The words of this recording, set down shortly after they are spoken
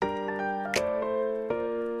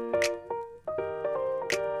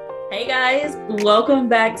Hey guys, welcome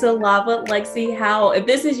back to Live with Lexi Howell. If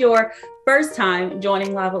this is your first time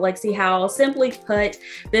joining Live with Lexi Howell, simply put,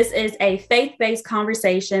 this is a faith-based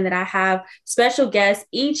conversation that I have special guests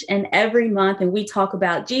each and every month, and we talk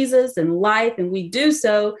about Jesus and life, and we do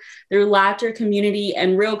so through laughter, community,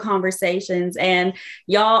 and real conversations. And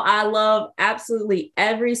y'all, I love absolutely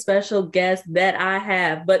every special guest that I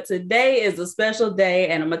have, but today is a special day,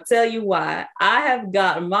 and I'm gonna tell you why. I have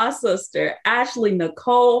got my sister, Ashley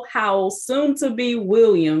Nicole Howell, soon to be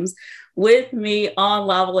Williams, with me on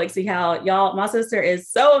Live with Lexi Howell. Y'all, my sister is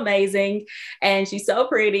so amazing and she's so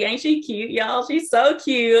pretty. Ain't she cute, y'all? She's so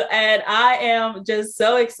cute. And I am just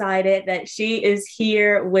so excited that she is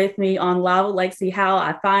here with me on Live with Lexi Howell.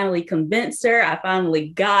 I finally convinced her. I finally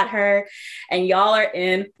got her. And y'all are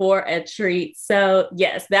in for a treat. So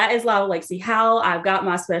yes, that is Live with Lexi Howell. I've got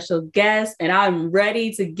my special guest and I'm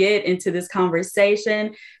ready to get into this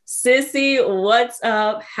conversation. Sissy, what's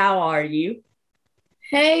up? How are you?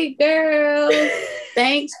 Hey girl,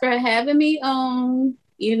 thanks for having me on.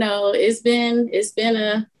 It's been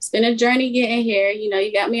a journey getting here.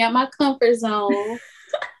 You got me out my comfort zone.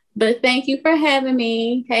 But thank you for having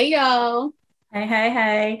me. Hey y'all.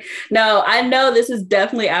 Hey. No, I know this is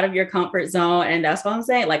definitely out of your comfort zone. And that's what I'm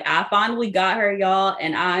saying. Like, I finally got her, y'all,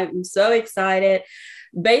 and I'm so excited.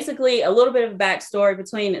 Basically, a little bit of backstory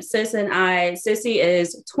between Sis and I. Sissy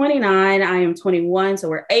is 29. I am 21. So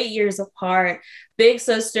we're 8 years apart. Big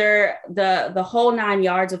sister, the whole 9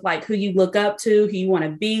 yards of like who you look up to, who you want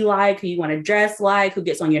to be like, who you want to dress like, who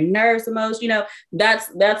gets on your nerves the most.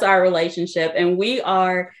 That's our relationship. And we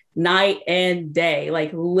are night and day,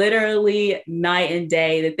 like literally night and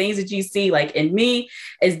day. The things that you see like in me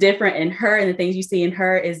is different in her, and the things you see in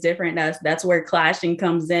her is different in us. That's where clashing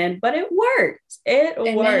comes in, but it works. It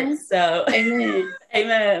works. So Amen.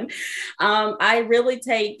 Amen. I really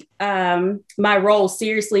take my role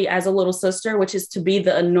seriously as a little sister, which is to be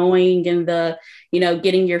the annoying and the,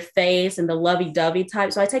 getting your face and the lovey-dovey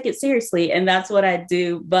type. So I take it seriously, and that's what I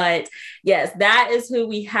do. But yes, that is who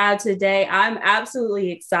we have today. I'm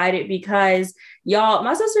absolutely excited because y'all,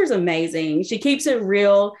 my sister is amazing. She keeps it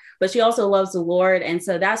real, but she also loves the Lord. And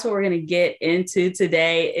so that's what we're going to get into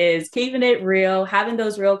today, is keeping it real, having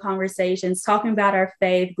those real conversations, talking about our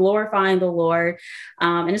faith, glorifying the Lord.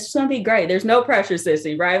 And it's just going to be great. There's no pressure,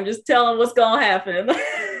 Sissy, right? I'm just telling what's going to happen.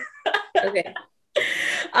 Okay.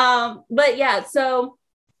 But yeah, so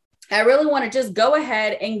I really want to just go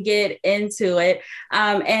ahead and get into it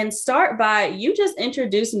and start by you just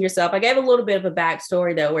introducing yourself. I gave a little bit of a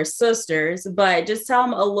backstory, though. We're sisters, but just tell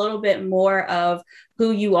them a little bit more of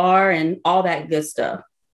who you are and all that good stuff.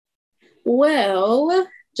 Well,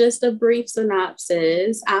 just a brief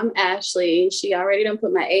synopsis. I'm Ashley. She already done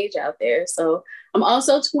put my age out there. So I'm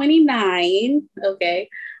also 29. Okay.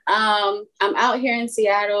 I'm out here in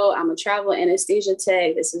Seattle. I'm a travel anesthesia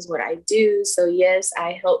tech. This is what I do. So yes,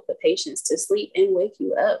 I help the patients to sleep and wake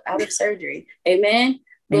you up out of surgery. Amen.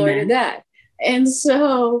 Glory to God. And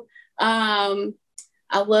so I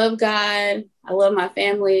love God. I love my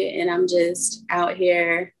family, and I'm just out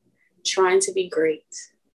here trying to be great.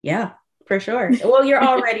 Yeah, for sure. Well, you're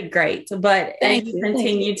already great, but as you Thank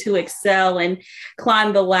continue to excel and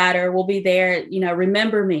climb the ladder, we'll be there.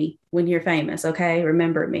 Remember me when you're famous. Okay.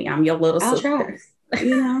 Remember me. I'm your little sister.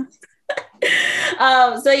 Try.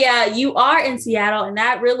 So yeah, you are in Seattle, and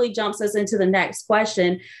that really jumps us into the next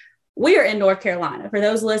question. We are in North Carolina. For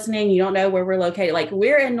those listening, you don't know where we're located. Like,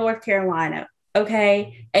 we're in North Carolina.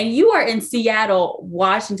 Okay. And you are in Seattle,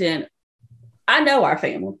 Washington. I know our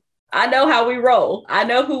family. I know how we roll. I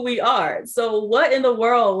know who we are. So what in the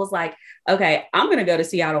world was like, okay, I'm going to go to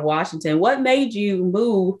Seattle, Washington. What made you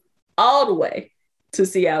move all the way to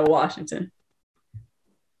Seattle, Washington?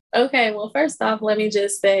 Okay. Well, first off, let me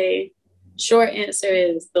just say, short answer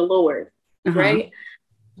is the Lord, right?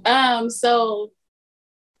 So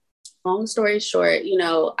long story short,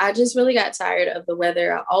 I just really got tired of the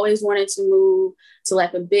weather. I always wanted to move to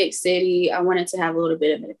like a big city. I wanted to have a little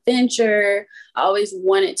bit of an adventure. I always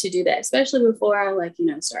wanted to do that, especially before I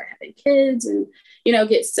start having kids and,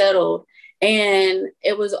 get settled. And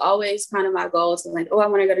it was always kind of my goal to I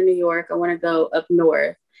want to go to New York. I want to go up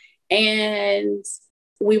north. And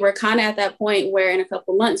we were kind of at that point where in a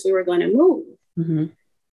couple months we were going to move. Mm-hmm.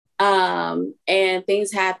 And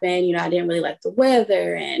things happened, I didn't really like the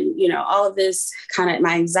weather and, all of this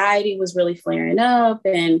my anxiety was really flaring up.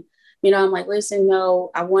 And, I'm like, listen, no,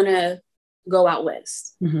 I want to go out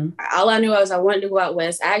west. Mm-hmm. All I knew was I wanted to go out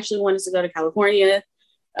west. I actually wanted to go to California.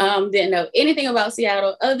 Didn't know anything about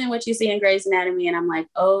Seattle other than what you see in Grey's Anatomy. And I'm like,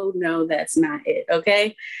 oh no, that's not it.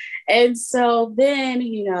 Okay. And so then,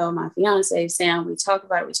 my fiance, Sam, we talk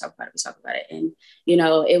about it. And,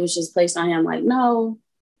 it was just placed on him like, no,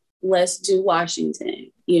 let's do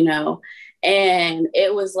Washington, and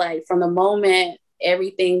it was like from the moment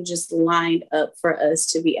everything just lined up for us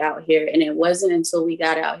to be out here. And it wasn't until we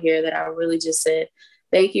got out here that I really just said,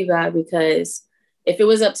 thank you, God, because if it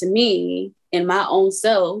was up to me and my own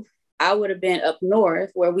self, I would have been up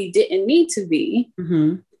north where we didn't need to be.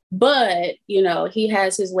 Mm-hmm. But, he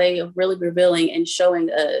has his way of really revealing and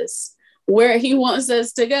showing us where he wants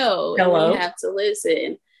us to go. Hello. And we have to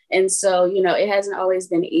listen. And so, it hasn't always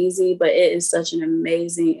been easy, but it is such an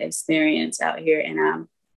amazing experience out here. And I'm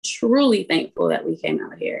truly thankful that we came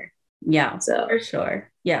out here. Yeah, so for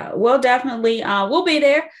sure. Yeah, we'll definitely, we'll be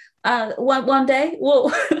there. One day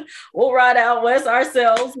we'll ride out west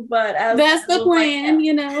ourselves, but that's the plan,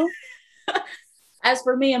 As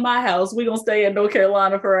for me and my house, we're gonna stay in North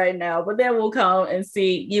Carolina for right now, but then we'll come and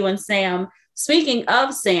see you and Sam. Speaking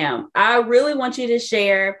of Sam, I really want you to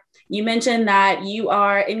share. You mentioned that you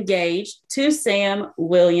are engaged to Samuel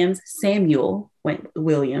Williams,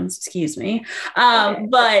 excuse me. Okay.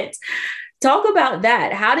 But talk about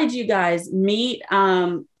that. How did you guys meet?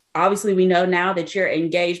 Obviously, we know now that you're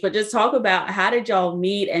engaged, but just talk about how did y'all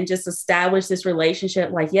meet and just establish this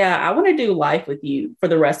relationship? Like, yeah, I want to do life with you for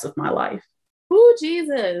the rest of my life. Oh,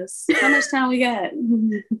 Jesus. How much time we got?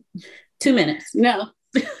 2 minutes. No.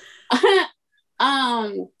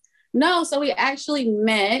 No, so we actually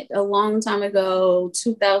met a long time ago,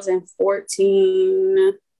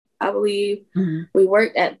 2014, I believe. Mm-hmm. We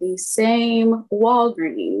worked at the same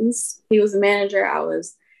Walgreens. He was the manager. I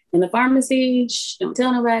was in the pharmacy. Shh, don't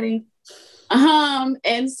tell nobody.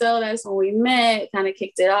 And so that's when we met, kind of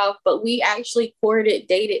kicked it off. But we actually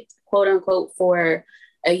dated, quote unquote, for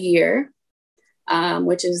a year,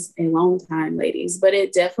 which is a long time, ladies. But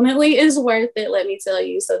it definitely is worth it, let me tell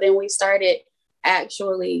you. So then we started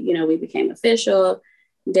actually, we became official,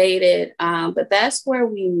 dated, but that's where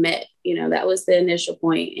we met. That was the initial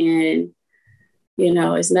point. And,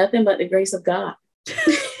 it's nothing but the grace of God.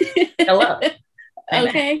 Hello.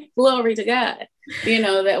 Okay. Glory to God,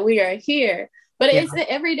 that we are here. But it's the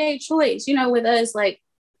everyday choice, with us, like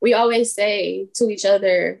we always say to each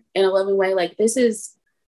other in a loving way, like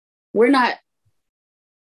we're not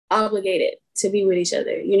obligated to be with each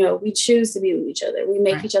other. We choose to be with each other. We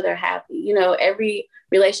make each other happy. Every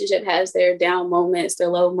relationship has their down moments, their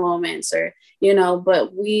low moments, or,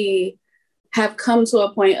 but we have come to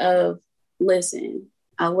a point of, listen,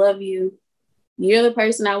 I love you. You're the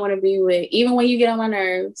person I want to be with, even when you get on my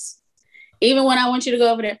nerves, even when I want you to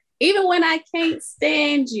go over there, even when I can't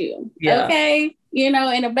stand you. Yeah. Okay. In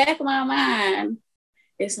the back of my mind,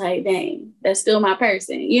 it's like, dang, that's still my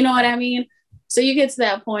person. You know what I mean? So you get to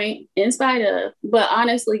that point in spite of, but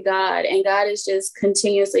honestly, God is just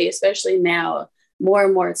continuously, especially now, more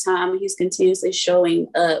and more time, he's continuously showing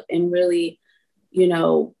up and really,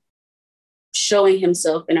 showing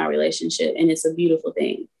himself in our relationship. And it's a beautiful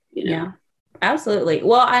thing, Yeah, absolutely.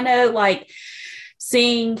 Well, I know like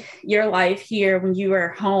seeing your life here when you were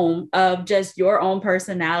home of just your own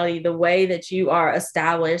personality, the way that you are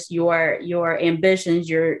established, your ambitions,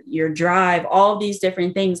 your drive, all these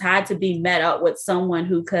different things had to be met up with someone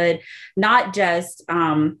who could not just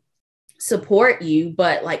support you,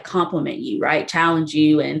 but like compliment you, right? Challenge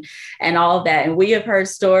you and all of that. And we have heard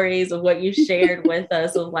stories of what you shared with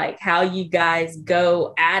us of like how you guys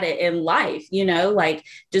go at it in life, like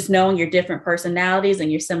just knowing your different personalities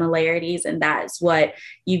and your similarities. And that's what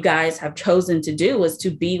you guys have chosen to do, was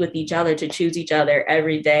to be with each other, to choose each other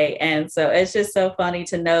every day. And so it's just so funny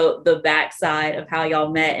to know the backside of how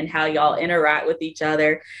y'all met and how y'all interact with each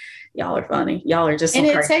other. Y'all are funny. Y'all are just, and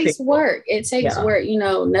it takes work. It takes work.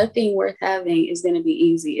 Nothing worth having is going to be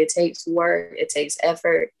easy. It takes work. It takes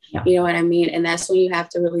effort. Yeah. You know what I mean? And that's when you have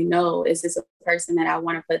to really know, is this a person that I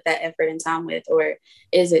want to put that effort and time with, or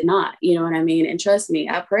is it not? You know what I mean? And trust me,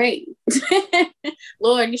 I prayed,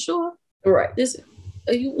 Lord, you sure? Right.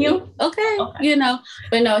 You okay.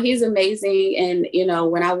 But no, he's amazing. And,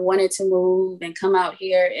 when I wanted to move and come out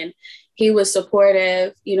here, and he was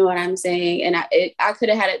supportive, you know what I'm saying? And I could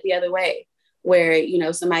have had it the other way where,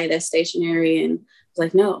 somebody that's stationary and was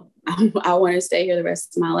like, no, I want to stay here the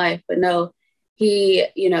rest of my life. But no, he,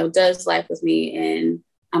 does life with me, and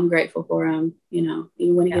I'm grateful for him, even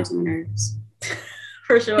when he gets on my nerves.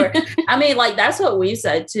 For sure. I mean, like, that's what we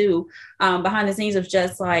said too, behind the scenes, of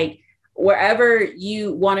just like, wherever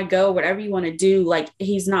you want to go, whatever you want to do, like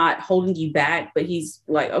he's not holding you back, but he's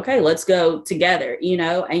like, okay, let's go together,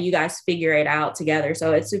 and you guys figure it out together.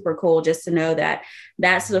 So it's super cool just to know that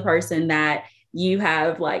that's the person that you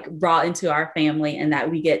have like brought into our family and that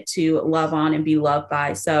we get to love on and be loved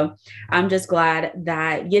by. So I'm just glad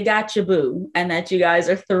that you got your boo and that you guys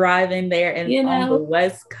are thriving there and on the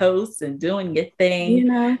West Coast and doing your thing.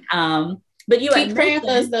 But you keep praying for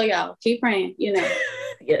us though, y'all. Keep praying,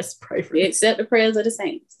 Yes, pray for me. Accept the prayers of the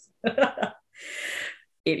saints.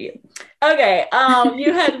 Idiot. Okay.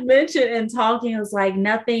 You had mentioned in talking, it was like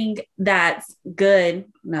nothing that's good.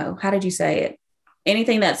 No, how did you say it?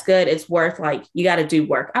 Anything that's good, it's worth like you got to do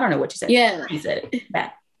work. I don't know what you said. Yeah. You said it.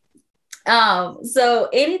 That. So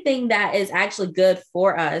anything that is actually good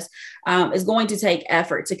for us is going to take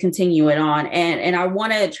effort to continue it on. And I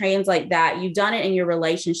want to translate that. You've done it in your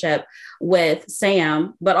relationship with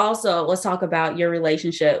Sam, but also let's talk about your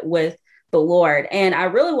relationship with the Lord. And I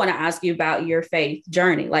really want to ask you about your faith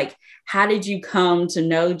journey. Like, how did you come to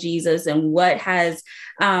know Jesus, and what has,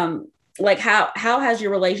 how has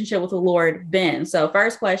your relationship with the Lord been? So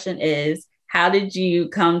first question is, how did you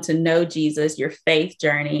come to know Jesus, your faith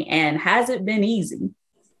journey, and has it been easy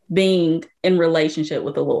being in relationship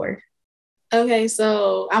with the Lord? Okay,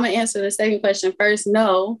 so I'm gonna answer the second question first.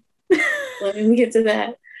 No, let me get to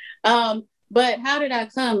that. But how did I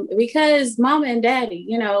come? Because Mama and Daddy,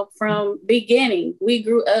 from beginning, we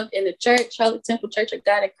grew up in the church, Holy Temple Church of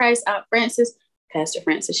God in Christ, Aunt Francis, Pastor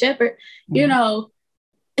Francis Shepherd.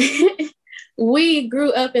 We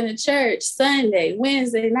grew up in the church Sunday,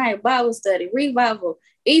 Wednesday night, Bible study, revival,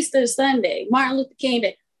 Easter Sunday, Martin Luther King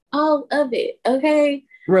Day, all of it. Okay.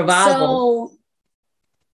 Revival,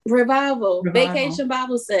 vacation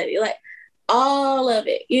Bible study, like all of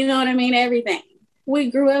it. You know what I mean? Everything.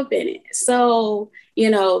 We grew up in it. So,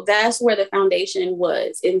 that's where the foundation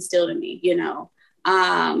was instilled in me,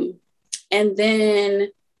 and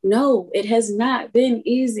then, no, it has not been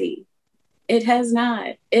easy. It has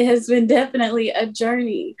not. It has been definitely a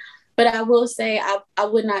journey. But I will say I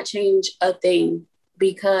would not change a thing,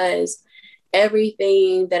 because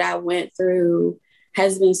everything that I went through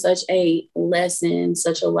has been such a lesson,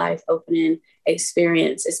 such a life-opening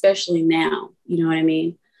experience, especially now. You know what I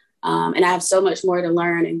mean? And I have so much more to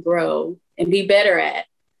learn and grow and be better at.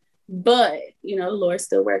 But, the Lord's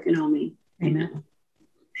still working on me. Amen.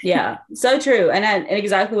 Yeah, so true. And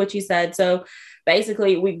exactly what you said. So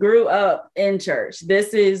basically, we grew up in church.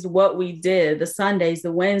 This is what we did. The Sundays,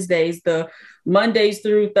 the Wednesdays, the Mondays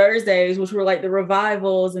through Thursdays, which were like the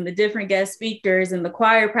revivals and the different guest speakers and the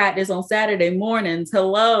choir practice on Saturday mornings.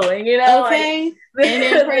 Hello. And, okay. And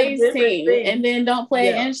then praise team. Things. And then don't play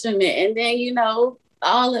an instrument. And then,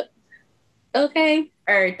 all of, okay.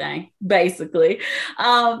 Everything, basically.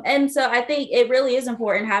 And so I think it really is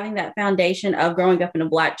important having that foundation of growing up in a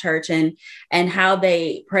Black church and how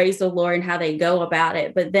they praise the Lord and how they go about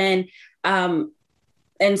it. But then, and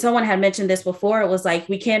someone had mentioned this before, it was like,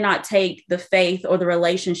 we cannot take the faith or the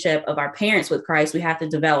relationship of our parents with Christ. We have to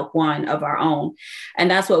develop one of our own.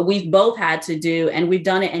 And that's what we've both had to do. And we've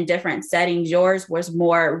done it in different settings. Yours was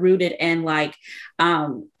more rooted in like,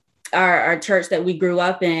 our church that we grew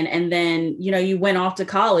up in. And then, you went off to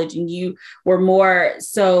college and you were more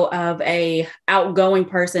so of a outgoing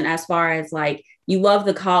person as far as like, you love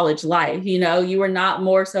the college life, you were not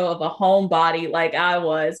more so of a homebody like I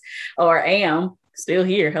was or am still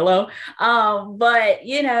here. Hello. But,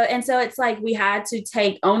 and so it's like, we had to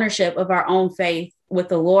take ownership of our own faith with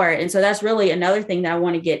the Lord. And so that's really another thing that I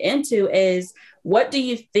want to get into is, what do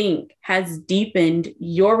you think has deepened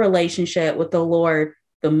your relationship with the Lord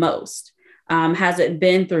the most? Has it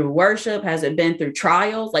been through worship? Has it been through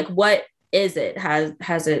trials? Like, what is it?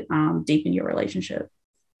 Has it deepened your relationship?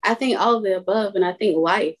 I think all of the above. And I think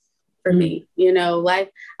life for me, life.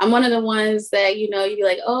 I'm one of the ones that, you'd be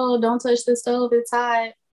like, oh, don't touch the stove, it's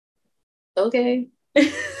hot. Okay.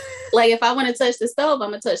 Like, if I want to touch the stove,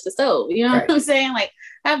 I'm gonna touch the stove. You know right. What I'm saying? Like,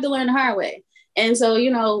 I have to learn the hard way. And so,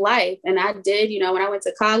 life. And I did, when I went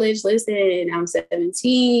to college, listen, I'm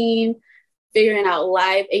 17, figuring out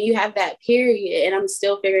life, and you have that period, and I'm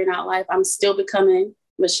still figuring out life. I'm still becoming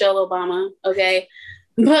Michelle Obama. Okay.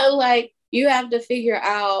 But like, you have to figure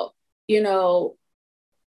out, now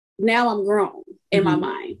I'm grown in my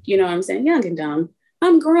mind, you know what I'm saying? Young and dumb.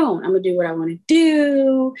 I'm grown. I'm gonna do what I want to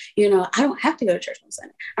do. I don't have to go to church on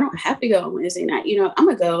Sunday. I don't have to go on Wednesday night. I'm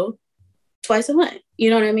gonna go twice a month. You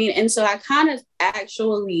know what I mean? And so I kind of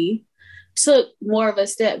actually took more of a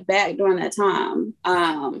step back during that time,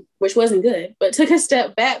 which wasn't good, but took a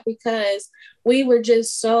step back because we were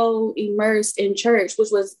just so immersed in church, which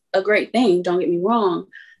was a great thing. Don't get me wrong.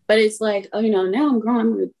 But it's like, now I'm grown.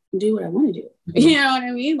 I'm going to do what I want to do. Mm-hmm. You know what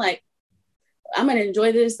I mean? Like, I'm going to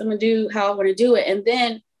enjoy this. I'm going to do how I want to do it. And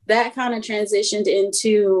then that kind of transitioned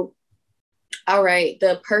into all right,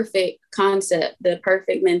 the perfect concept, the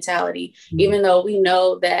perfect mentality, even though we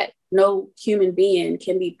know that no human being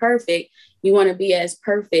can be perfect, you want to be as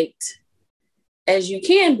perfect as you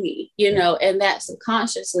can be, and that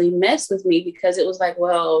subconsciously messed with me because it was like,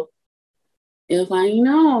 well, if I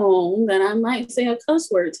know that I might say a cuss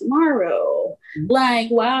word tomorrow, like,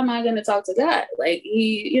 why am I going to talk to God? Like,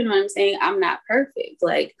 you know what I'm saying? I'm not perfect.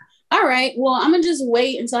 Like, all right, well, I'm going to just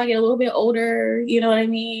wait until I get a little bit older, you know what I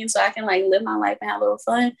mean? So I can like live my life and have a little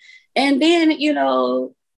fun. And then,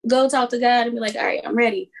 go talk to God and be like, all right, I'm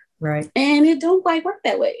ready. Right. And it don't quite work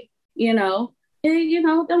that way, it,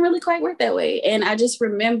 don't really quite work that way. And I just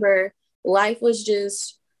remember life was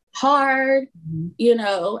just hard,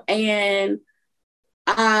 and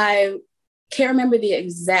I can't remember the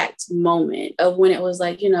exact moment of when it was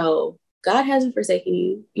like, God hasn't forsaken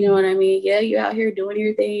you. You know what I mean? Yeah, you're out here doing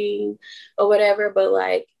your thing or whatever, but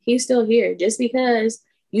like, he's still here. Just because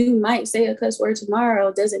you might say a cuss word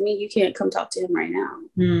tomorrow doesn't mean you can't come talk to him right now.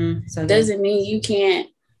 Doesn't mean you can't,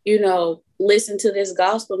 listen to this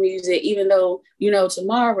gospel music, even though,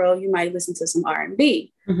 tomorrow you might listen to some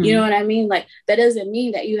R&B. You know what I mean? Like, that doesn't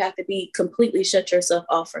mean that you have to be completely shut yourself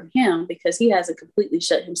off from him, because he hasn't completely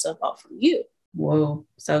shut himself off from you. Whoa,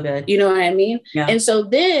 so good. You know what I mean? Yeah. And so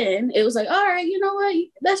then it was like, all right, you know what?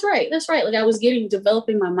 That's right. Like, I was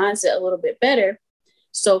developing my mindset a little bit better.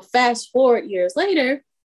 So fast forward years later,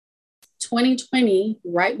 2020,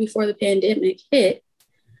 right before the pandemic hit,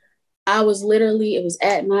 I was it was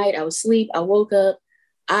at night, I was asleep, I woke up,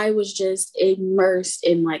 I was just immersed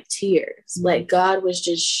in like tears. Like, God was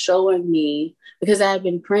just showing me, because I had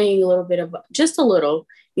been praying a little bit about, just a little,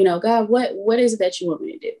 God, what is it that you want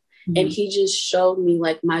me to do? And he just showed me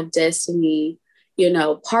like my destiny,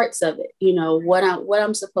 parts of it, what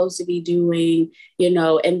I'm supposed to be doing,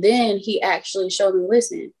 and then he actually showed me,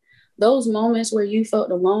 listen, those moments where you felt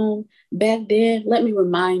alone back then, let me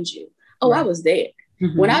remind you, I was there.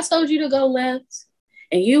 When I told you to go left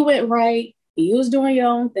and you went right, and you was doing your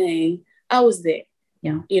own thing, I was there.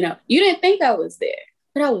 Yeah. You didn't think I was there,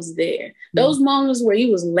 but I was there. Those moments where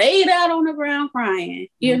you was laid out on the ground crying,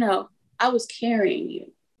 I was carrying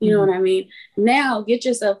you. You know what I mean? Now get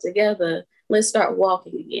yourself together. Let's start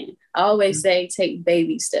walking again. I always say take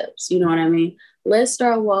baby steps. You know what I mean? Let's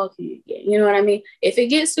start walking again. You know what I mean? If it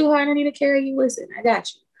gets too hard, I need to carry you. Listen, I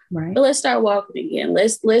got you. Right. But let's start walking again.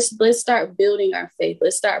 Let's start building our faith.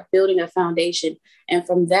 Let's start building a foundation. And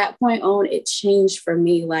from that point on, it changed for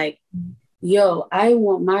me. Like, I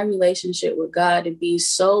want my relationship with God to be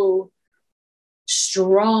so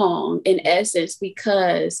strong in essence,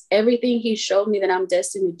 because everything he showed me that I'm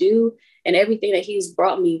destined to do and everything that he's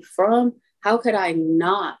brought me from, how could I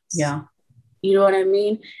not? Yeah. You know what I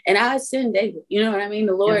mean? And I sinned daily. You know what I mean?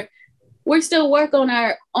 The Lord, we're still working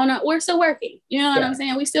we're still working. You know what I'm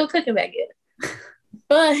saying? We still cooking back here.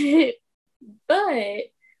 but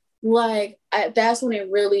like, that's when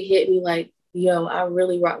it really hit me like, I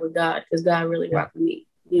really rock with God, because God really rocked with me.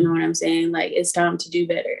 You know what I'm saying? Like, it's time to do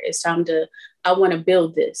better. It's time I want to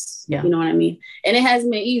build this. Yeah. You know what I mean? And it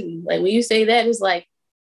hasn't been easy. Like, when you say that, it's like,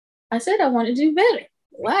 I said I want to do better.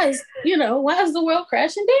 Why is the world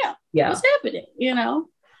crashing down? Yeah. What's happening?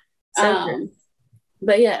 So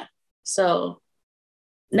but yeah. So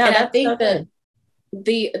no, and I think so that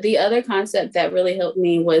the other concept that really helped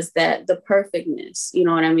me was that the perfectness, you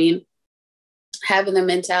know what I mean? Having the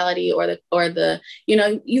mentality or the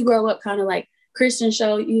you grow up kind of like Christian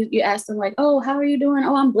show, you ask them like, oh, how are you doing?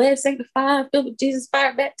 Oh, I'm blessed, sanctified, filled with Jesus,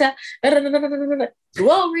 fire, baptized,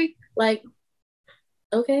 glory. Like,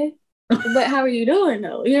 okay, but how are you doing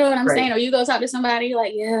though? You know what I'm saying? Or you go talk to somebody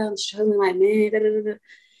like, yeah, I'm struggling, like, man,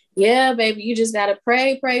 yeah, baby, you just gotta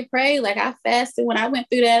pray. Like, I fasted when I went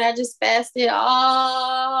through that. I just fasted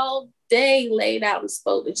all day, laid out and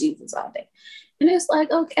spoke to Jesus all day. And it's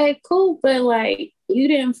like, okay, cool, but like, you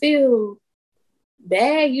didn't feel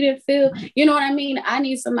bad. You didn't feel, you know what I mean? I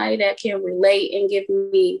need somebody that can relate and give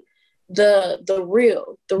me the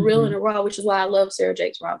real and the raw, which is why I love Sarah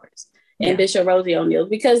Jakes Roberts and Bishop Rosie O'Neal,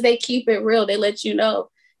 because they keep it real. They let you know,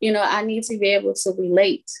 I need to be able to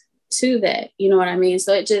relate to that. You know what I mean?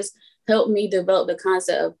 So it just helped me develop the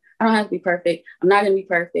concept of, I don't have to be perfect. I'm not going to be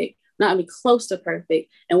perfect. I'm not going to be close to perfect.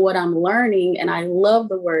 And what I'm learning, and I love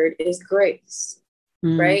the word, is grace,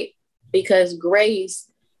 right? Because grace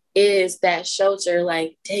is that shelter,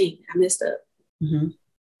 like, dang, I messed up.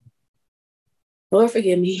 Lord,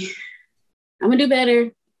 forgive me. I'm going to do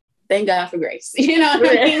better. Thank God for grace. You know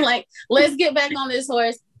what I mean? Like, let's get back on this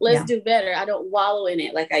horse. Let's do better. I don't wallow in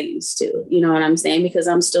it like I used to. You know what I'm saying? Because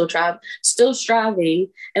I'm still striving,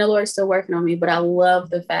 and the Lord's still working on me. But I love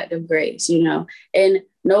the fact of grace, and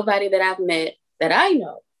nobody that I've met that I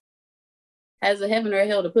know has a heaven or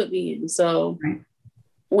hell to put me in. So Right.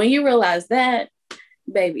 when you realize that,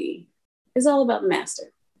 baby, it's all about the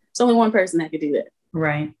master. It's only one person that could do that.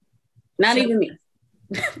 Right. Not even me.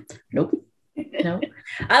 Nope. No,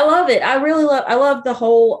 I love it. I love the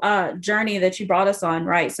whole journey that you brought us on.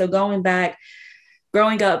 Right. So going back,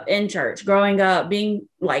 growing up in church, growing up being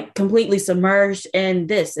like completely submerged in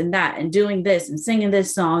this and that and doing this and singing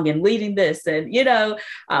this song and leading this and,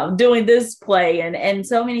 doing this play and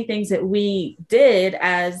so many things that we did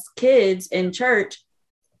as kids in church.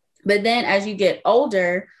 But then as you get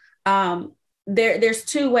older, there's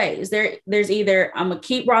two ways. There's either I'm gonna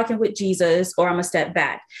keep rocking with Jesus or I'm gonna step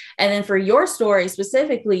back. And then for your story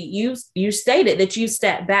specifically, you stated that you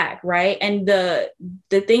stepped back, right? And the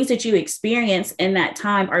things that you experience in that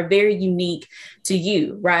time are very unique to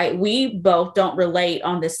you, right? We both don't relate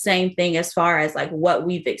on the same thing as far as like what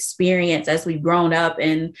we've experienced as we've grown up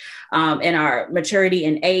in our maturity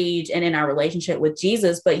and age and in our relationship with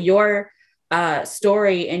Jesus. But your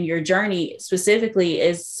story and your journey specifically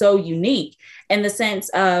is so unique in the sense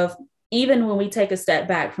of even when we take a step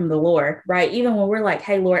back from the Lord, right? Even when we're like,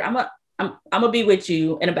 hey, Lord, I'm gonna be with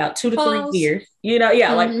you in about 2 to 3 years,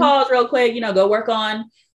 like pause real quick, go work on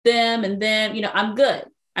them. And then, I'm good.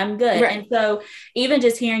 Right. And so even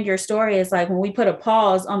just hearing your story is like, when we put a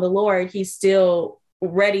pause on the Lord, he's still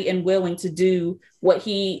ready and willing to do what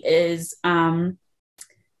he is,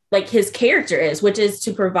 like his character is, which is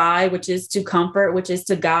to provide, which is to comfort, which is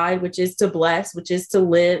to guide, which is to bless, which is to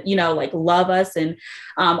live, like love us and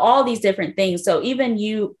all these different things. So even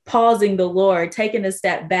you pausing the Lord, taking a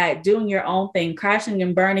step back, doing your own thing, crashing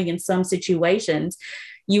and burning in some situations,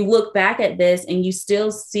 you look back at this and you still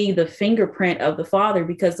see the fingerprint of the Father,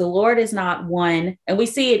 because the Lord is not one. And we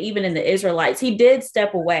see it even in the Israelites. He did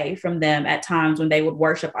step away from them at times when they would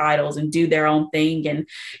worship idols and do their own thing and,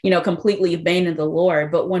 completely abandon the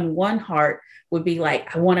Lord. But when one heart would be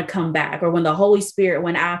like, I want to come back, or when the Holy Spirit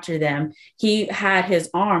went after them, he had his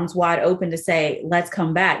arms wide open to say, let's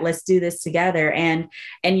come back, let's do this together. And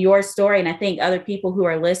your story, and I think other people who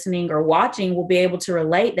are listening or watching will be able to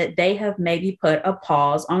relate that they have maybe put a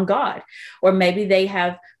pause on God, or maybe they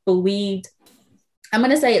have believed, I'm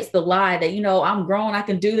going to say it's the lie that, I'm grown, I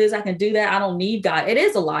can do this, I can do that, I don't need God. It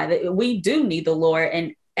is a lie that we do need the Lord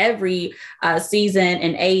in every season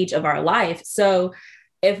and age of our life. So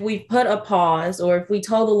if we put a pause, or if we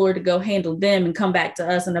told the Lord to go handle them and come back to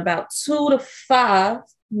us in about 2 to 5,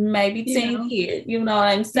 maybe 10 years, you know what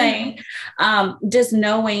I'm saying? Just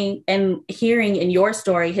knowing and hearing in your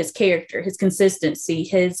story, his character, his consistency,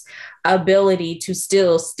 his ability to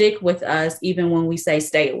still stick with us, even when we say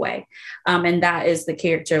stay away. And that is the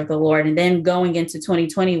character of the Lord. And then going into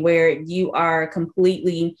 2020, where you are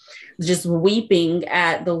completely just weeping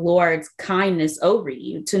at the Lord's kindness over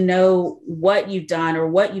you, to know what you've done or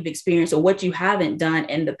what you've experienced or what you haven't done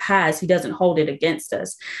in the past. He doesn't hold it against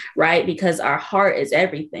us, right? Because our heart is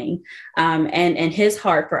everything. And his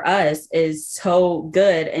heart for us is so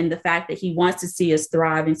good. And the fact that he wants to see us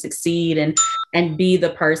thrive and succeed and be the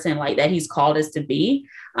person like that he's called us to be.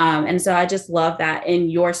 And so I just love that in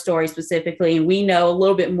your story specifically. And we know a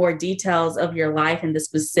little bit more details of your life and the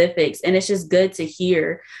specifics. And it's just good to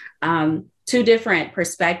hear two different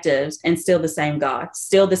perspectives and still the same God,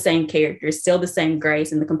 still the same character, still the same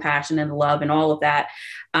grace and the compassion and the love and all of that.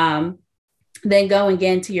 Then going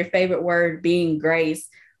into your favorite word being grace.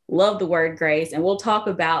 Love the word grace. And we'll talk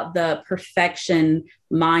about the perfection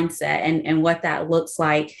mindset and what that looks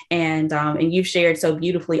like. And you've shared so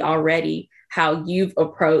beautifully already how you've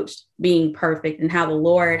approached being perfect and how the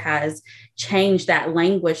Lord has changed that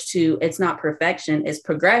language to, it's not perfection, it's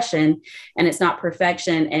progression. And it's not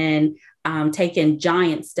perfection and taking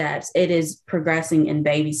giant steps. It is progressing in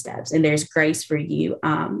baby steps, and there's grace for you.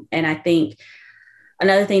 And I think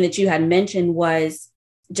another thing that you had mentioned was,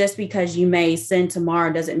 just because you may sin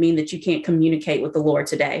tomorrow doesn't mean that you can't communicate with the Lord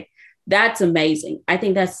today. That's amazing. I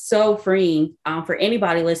think that's so freeing for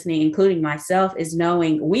anybody listening, including myself, is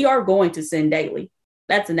knowing we are going to sin daily.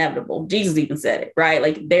 That's inevitable. Jesus even said it, right?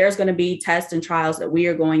 Like there's going to be tests and trials that we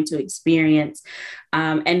are going to experience.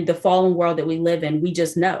 And the fallen world that we live in, we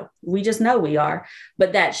just know we are.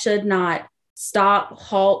 But that should not stop,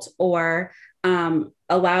 halt, or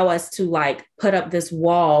allow us to like put up this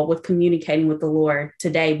wall with communicating with the Lord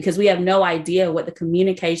today, because we have no idea what the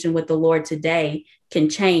communication with the Lord today can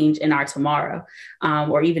change in our tomorrow,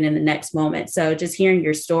 or even in the next moment. So just hearing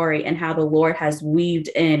your story and how the Lord has weaved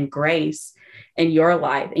in grace in your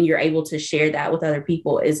life and you're able to share that with other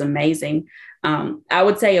people is amazing. I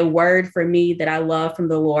would say a word for me that I love from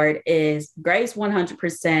the Lord is grace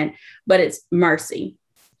 100%, but it's mercy.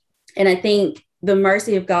 And I think the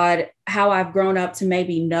mercy of God, how I've grown up to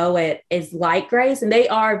maybe know it, is like grace. And they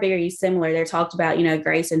are very similar. They're talked about,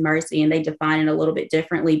 grace and mercy, and they define it a little bit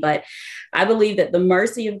differently. But I believe that the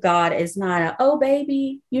mercy of God is not oh,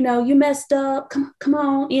 baby, you messed up. Come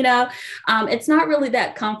on. It's not really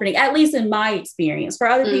that comforting, at least in my experience. For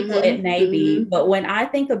other people, it may be. But when I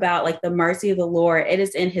think about like the mercy of the Lord, it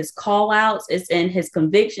is in his call outs, it's in his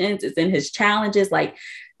convictions, it's in his challenges. Like,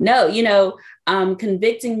 no,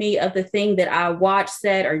 convicting me of the thing that I watched,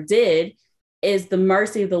 said, or did is the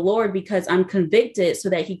mercy of the Lord, because I'm convicted so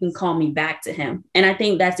that he can call me back to him. And I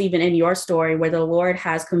think that's even in your story, where the Lord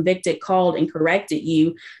has convicted, called, and corrected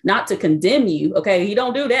you, not to condemn you. Okay. He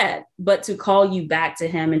don't do that, but to call you back to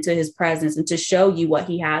him, into his presence, and to show you what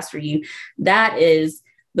he has for you. That is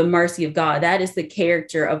the mercy of God. That is the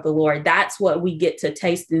character of the Lord. That's what we get to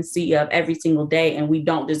taste and see of every single day. And we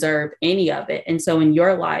don't deserve any of it. And so in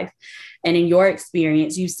your life and in your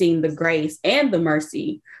experience, you've seen the grace and the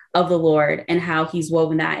mercy of the Lord, and how he's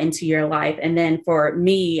woven that into your life. And then for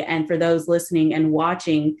me, and for those listening and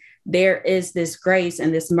watching, there is this grace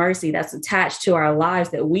and this mercy that's attached to our lives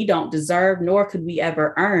that we don't deserve, nor could we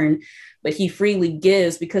ever earn, but he freely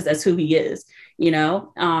gives, because that's who he is,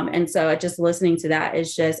 and so just listening to that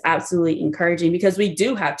is just absolutely encouraging, because we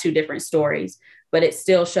do have two different stories, but it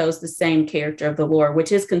still shows the same character of the Lord,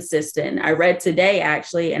 which is consistent. I read today,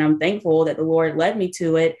 actually, and I'm thankful that the Lord led me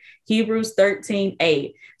to it. Hebrews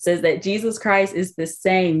 13:8 says that Jesus Christ is the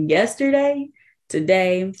same yesterday,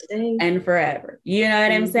 today, and forever. You know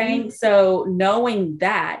what I'm saying? So knowing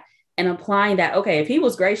that and applying that, okay, if he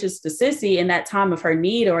was gracious to Sissy in that time of her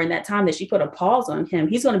need, or in that time that she put a pause on him,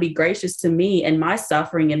 he's going to be gracious to me in my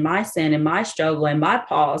suffering and my sin and my struggle and my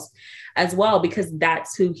pause as well, because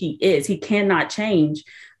that's who he is. He cannot change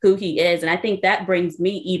who he is. And I think that brings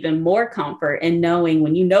me even more comfort in knowing,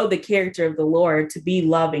 when you know the character of the Lord, to be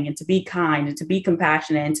loving and to be kind and to be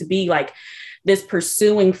compassionate and to be like this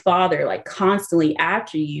pursuing father, like constantly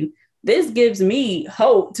after you. This gives me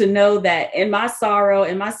hope to know that in my sorrow,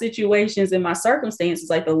 in my situations, in my circumstances,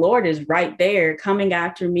 like the Lord is right there coming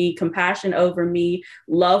after me, compassion over me,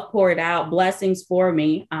 love poured out, blessings for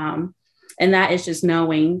me. And that is just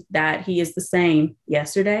knowing that he is the same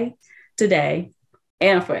yesterday, today,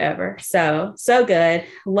 and forever. So good.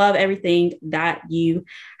 Love everything that you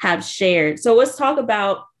have shared. So let's talk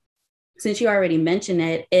about, since you already mentioned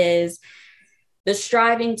it, is the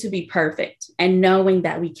striving to be perfect and knowing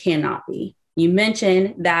that we cannot be. You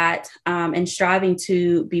mentioned that in striving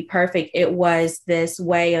to be perfect, it was this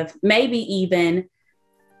way of maybe even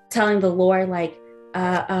telling the Lord, like,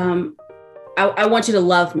 I want you to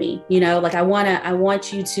love me, like I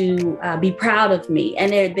want you to be proud of me.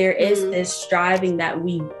 And there is this striving that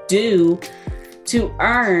we do to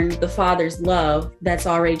earn the Father's love that's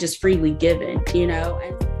already just freely given,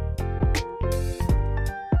 And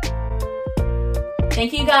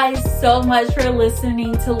thank you guys so much for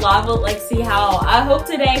listening to Lava Lexi Howell. I hope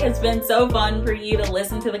today has been so fun for you to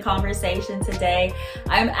listen to the conversation today.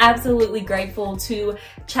 I'm absolutely grateful to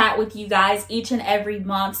chat with you guys each and every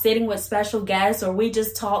month, sitting with special guests, or we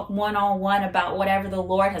just talk one-on-one about whatever the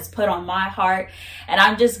Lord has put on my heart. And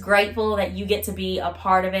I'm just grateful that you get to be a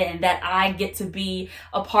part of it, and that I get to be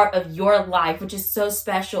a part of your life, which is so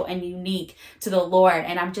special and unique to the Lord.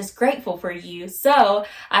 And I'm just grateful for you. So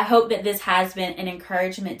I hope that this has been an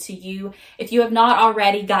encouragement to you. If you have not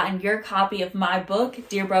already gotten your copy of my book,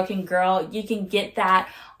 Dear Broken Girl, you can get that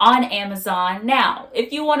on Amazon. Now,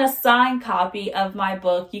 if you want a signed copy of my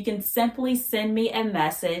book, you can simply send me a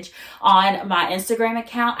message on my Instagram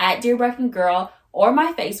account at Dear Broken Girl, or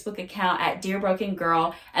my Facebook account at Dear Broken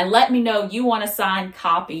Girl, and let me know you want a signed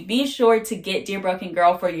copy. Be sure to get Dear Broken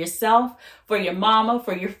Girl for yourself, for your mama,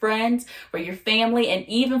 for your friends, for your family, and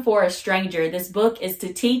even for a stranger. This book is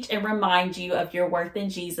to teach and remind you of your worth in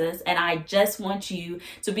Jesus, and I just want you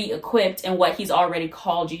to be equipped in what he's already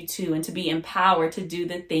called you to, and to be empowered to do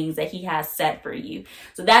the things that he has set for you.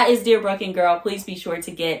 So that is Dear Broken Girl. Please be sure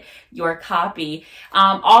to get your copy.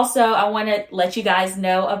 Also, I want to let you guys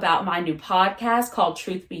know about my new podcast called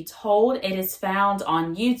Truth Be Told. It is found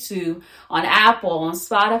on YouTube, on Apple, on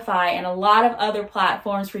Spotify, and a lot of other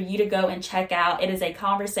platforms for you to go and check out. It is a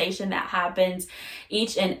conversation that happens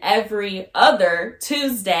each and every other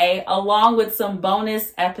Tuesday, along with some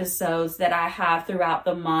bonus episodes that I have throughout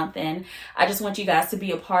the month. And I just want you guys to be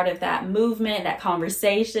a part of that movement, that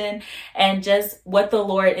conversation, and just what the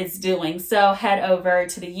Lord is doing. So head over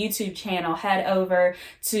to the YouTube channel, head over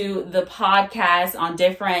to the podcast on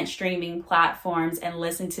different streaming platforms, and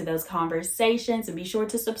listen to those conversations, and be sure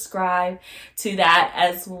to subscribe to that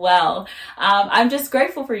as well. I'm just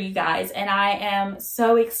grateful for you guys, and I am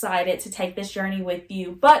so excited to take this journey with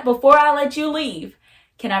you. But before I let you leave,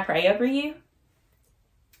 can I pray over you?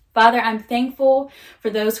 Father, I'm thankful for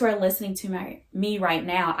those who are listening to me right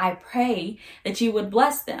now. I pray that you would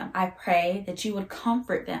bless them. I pray that you would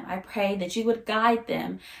comfort them. I pray that you would guide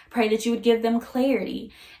them. I pray that you would give them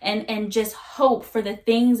clarity and just hope for the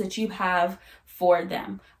things that you have for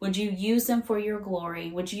them. Would you use them for your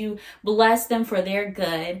glory? Would you bless them for their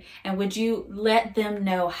good? And would you let them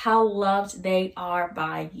know how loved they are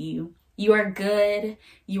by you? You are good,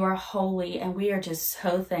 you are holy, and we are just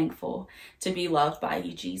so thankful to be loved by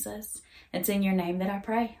you, Jesus. It's in your name that I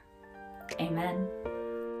pray. Amen.